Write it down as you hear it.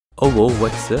Oh whoa,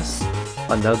 what's this?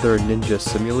 Another ninja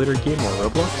simulator game on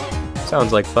Roblox?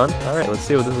 Sounds like fun. Alright, let's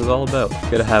see what this is all about.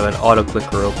 Gotta have an auto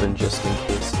clicker open just in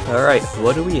case. Alright,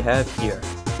 what do we have here?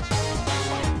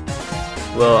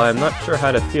 Well, I'm not sure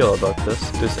how to feel about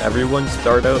this. Does everyone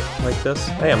start out like this?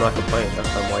 Hey, I'm not complaining.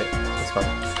 I'm white. That's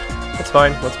fine. That's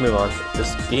fine. Let's move on.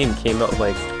 This game came out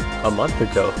like a month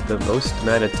ago. The most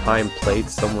amount of time played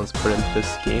someone's put into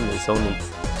this game is only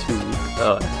 2 weeks.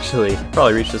 Actually,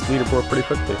 probably reached this leaderboard pretty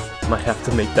quickly. Might have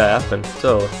to make that happen.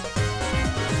 So,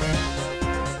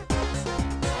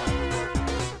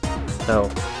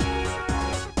 no.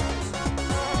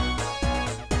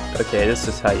 Okay, this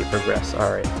is how you progress.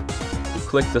 Alright. You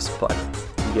click this button.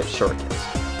 You get shortcuts.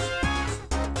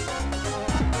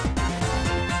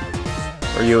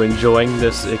 Are you enjoying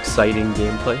this exciting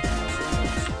gameplay?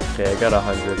 Okay, I got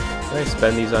 100. Can I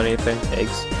spend these on anything?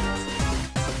 Eggs?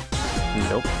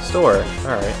 Nope. Store.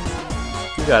 Alright.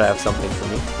 You gotta have something for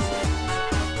me.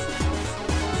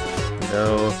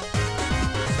 No.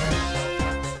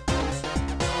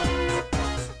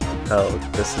 Oh,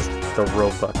 this is the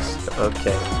Robux.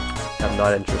 Okay. I'm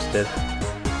not interested.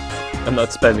 I'm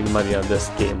not spending money on this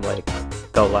game like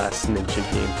the last ninja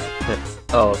game.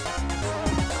 Oh.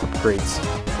 Upgrades.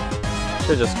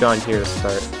 Should've just gone here to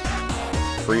start.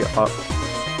 Free up.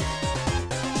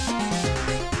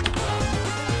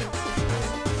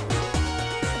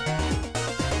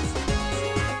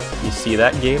 You see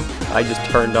that game? I just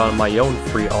turned on my own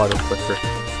free auto clicker.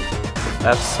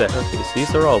 F6. Okay, so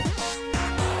these are all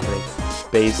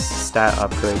like base stat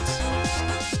upgrades.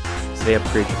 So they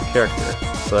upgrade your character.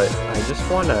 But I just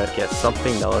wanna get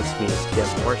something that lets me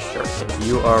get more shortcut.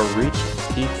 You are reached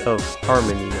peak of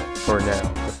harmony for now.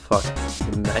 The fuck?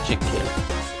 The magic game.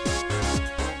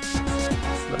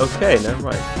 Okay, never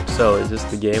mind. So, is this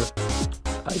the game?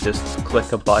 I just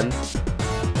click a button.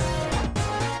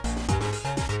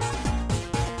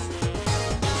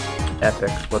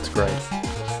 Epic. Let's grind.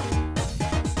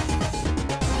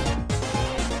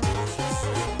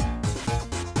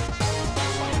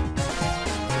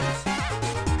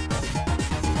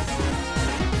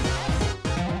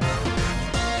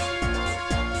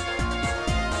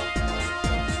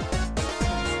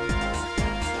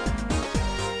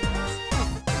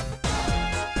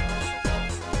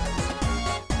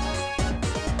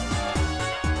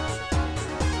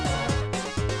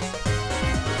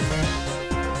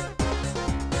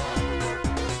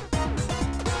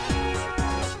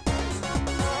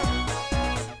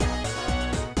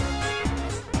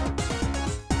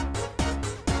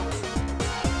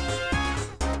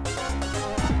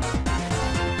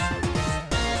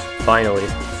 Finally.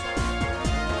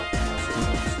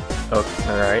 Oh,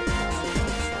 alright.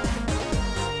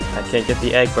 I can't get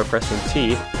the egg by pressing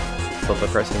T, but by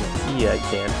pressing E I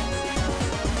can.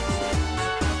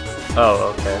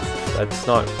 Oh, okay. That's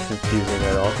not confusing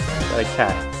at all. Got a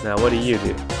cat. Now what do you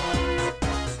do?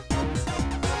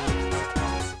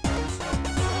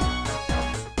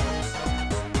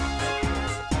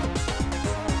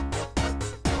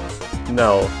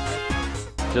 No.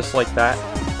 Just like that?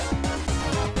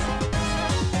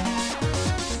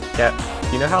 Cat,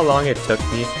 you know how long it took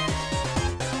me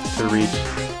to reach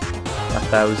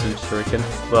 1,000 shuriken?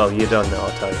 Well, you don't know,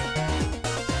 I'll tell you.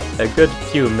 A good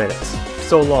few minutes.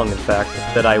 So long, in fact,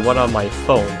 that I went on my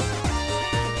phone.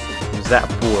 I was that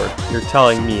bored. You're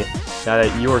telling me now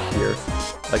that you're here,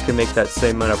 I can make that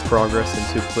same amount of progress in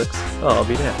 2 clicks? Oh, I'll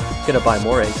be damned. I'm gonna buy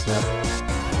more eggs now.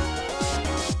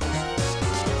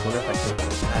 I wonder if I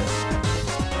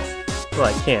can. Well,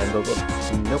 I can, but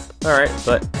nope. Alright,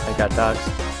 but I got dogs.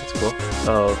 Cool.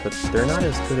 Oh, but they're not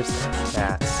as good as the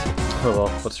cats. Oh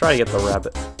well, let's try to get the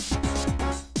rabbit.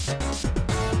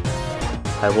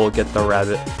 I will get the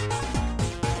rabbit.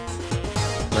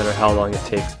 No matter how long it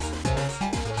takes.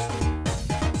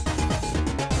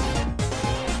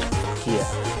 Yeah.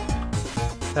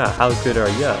 Ah, how good are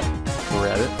ya,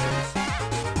 rabbit?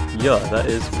 Yeah, that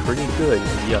is pretty good.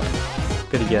 Yeah.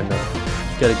 Gotta get another.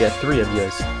 Gotta get 3 of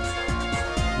yas.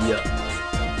 Yeah.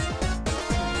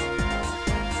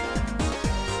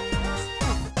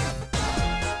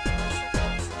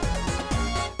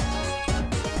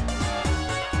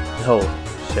 Oh,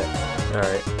 shit.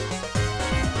 Alright.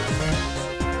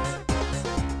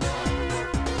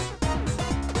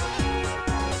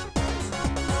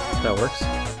 That works.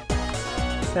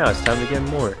 Now it's time to get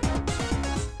more.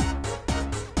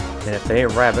 And if they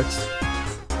ain't rabbits,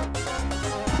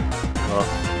 well,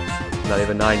 not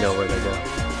even I know where they go.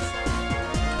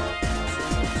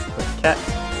 But cat,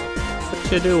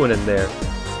 what you doing in there?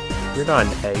 You're not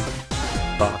an egg,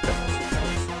 baka.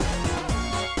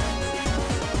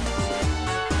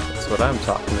 That's what I'm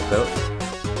talking about.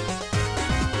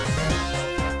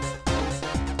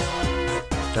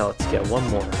 Now let's get one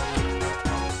more.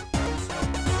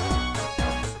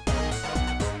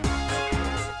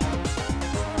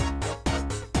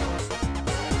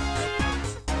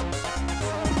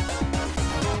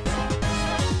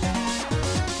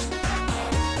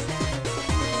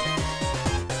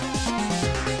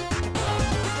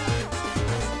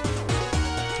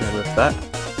 And with that,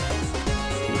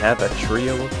 we have a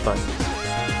trio of bunnies.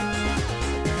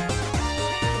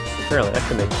 Apparently I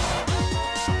can make...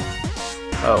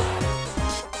 Oh.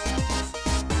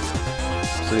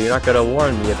 So you're not gonna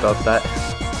warn me about that?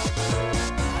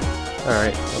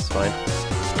 Alright, that's fine.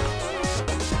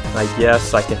 I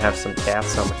guess I can have some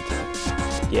cats on my team.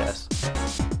 Yes.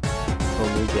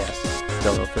 Only guess.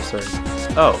 Don't know for certain.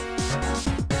 Oh.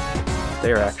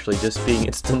 They're actually just being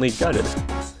instantly gutted.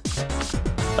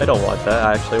 I don't want that,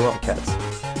 I actually want cats.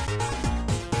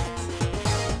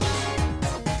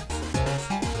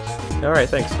 Alright,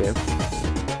 thanks, game.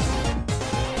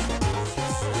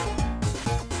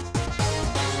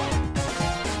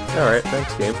 Alright,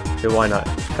 thanks, game. Okay, why not?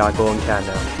 Got golden cat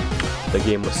now. The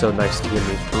game was so nice to give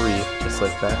me 3, just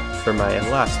like that. For my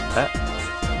last pet,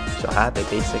 shall have a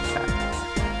basic cat.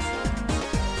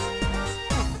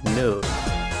 No.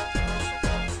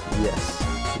 Yes,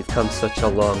 you've come such a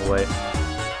long way.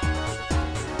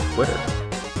 Twitter.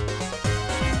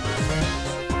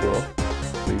 Cool.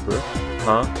 Rebirth.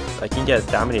 Huh? I can get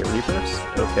that many rebirths?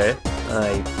 Okay.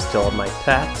 I still have my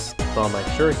pets. All my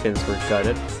shurikens were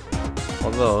gutted.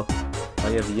 Although,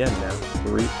 I have the end now.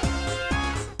 Reap.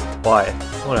 Why?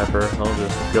 Whatever. I'll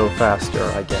just go faster,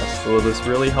 I guess. Will this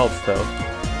really help, though?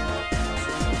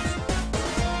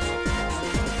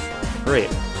 Great.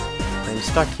 I'm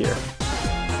stuck here.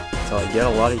 So I get a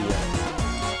lot of yen.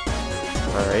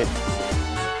 Alright.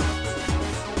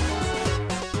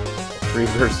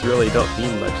 Rebirths really don't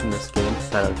mean much in this game.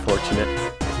 Kind of unfortunate.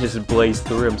 You just blaze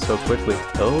through them so quickly.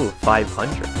 Oh,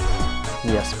 500.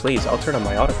 Yes, please. I'll turn on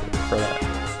my autoplay for that.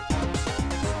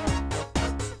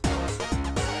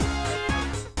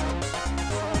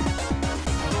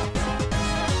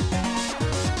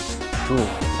 Ooh,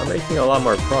 I'm making a lot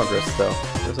more progress though.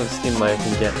 Doesn't seem like I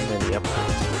can get many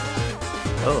upgrades.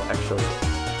 Oh, actually,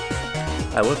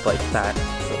 I would like that.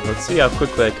 So let's see how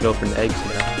quickly I can open eggs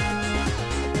now.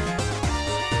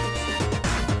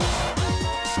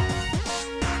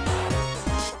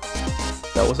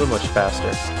 That wasn't much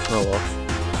faster. Oh well.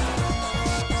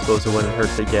 Suppose it wouldn't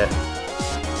hurt to get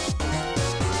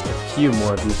a few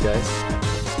more of these guys.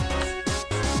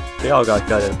 They all got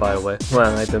gutted, by the way.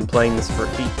 Wow, I've been playing this for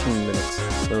 18 minutes.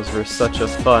 Those were such a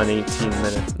fun 18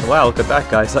 minutes. Wow, look at that,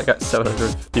 guys. I got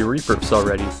 750 rebirths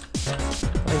already.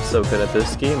 I'm so good at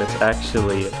this game, it's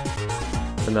actually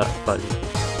not funny.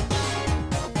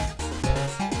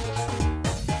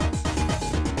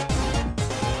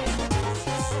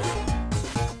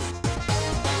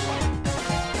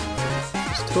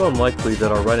 It's too unlikely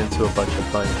that I'll run into a bunch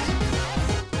of bunnies.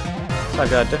 So I've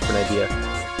got a different idea.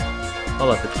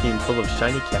 I'll have a team full of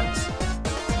shiny cats.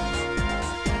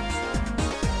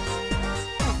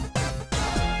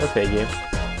 Okay, game.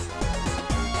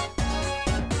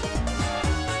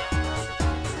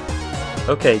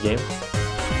 Okay, game.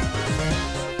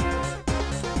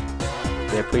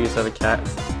 May I please have a cat?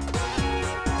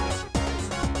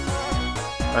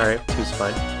 Alright, 2's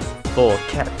fine. Full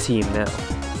cat team now.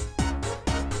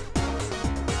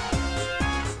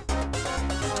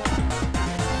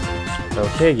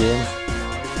 Okay, game.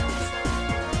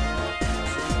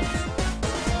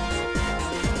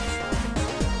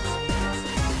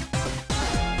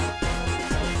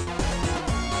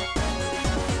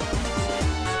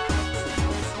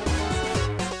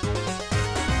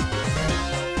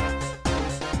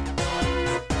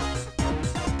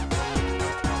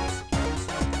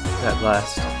 At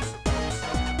last,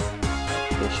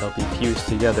 they shall be fused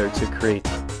together to create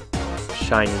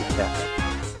shiny cat.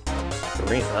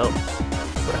 Green, oh,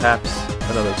 perhaps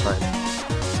another time.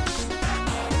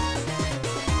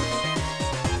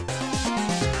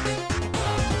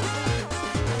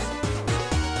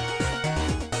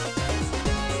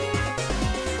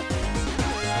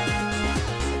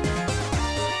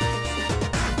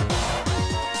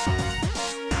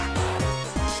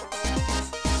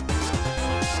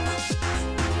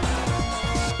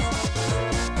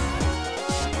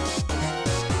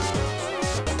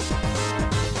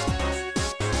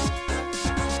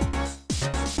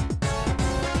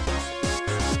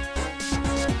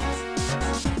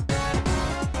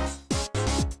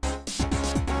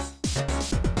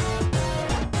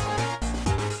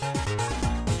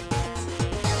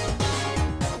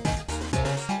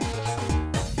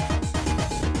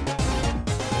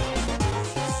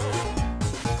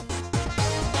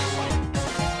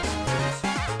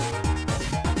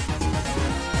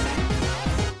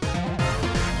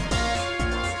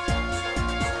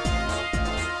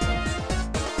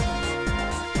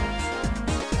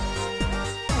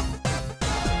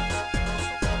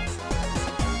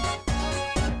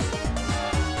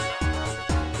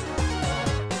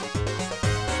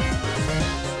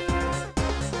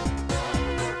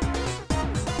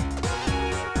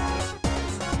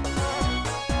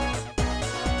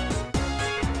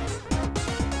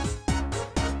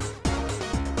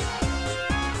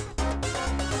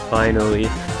 Finally,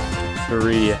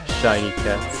 3 shiny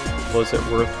cats. Was it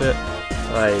worth it?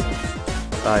 I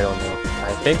don't know.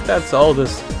 I think that's all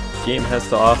this game has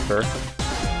to offer.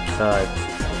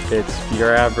 It's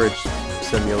your average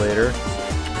simulator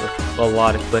with a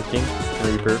lot of clicking,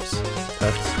 rebirths.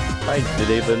 I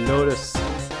didn't even notice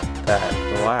that.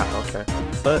 Wow, okay.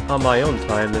 But on my own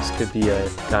time, this could be a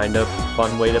kind of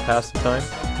fun way to pass the time,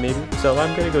 maybe. So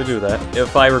I'm gonna go do that.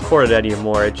 If I recorded any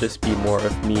more, it'd just be more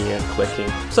of me and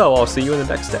clicking. So I'll see you in the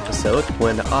next episode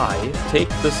when I take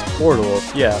this portal.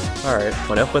 Yeah, alright.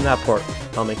 When I open that port,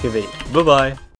 I'll make a video. Bye-bye!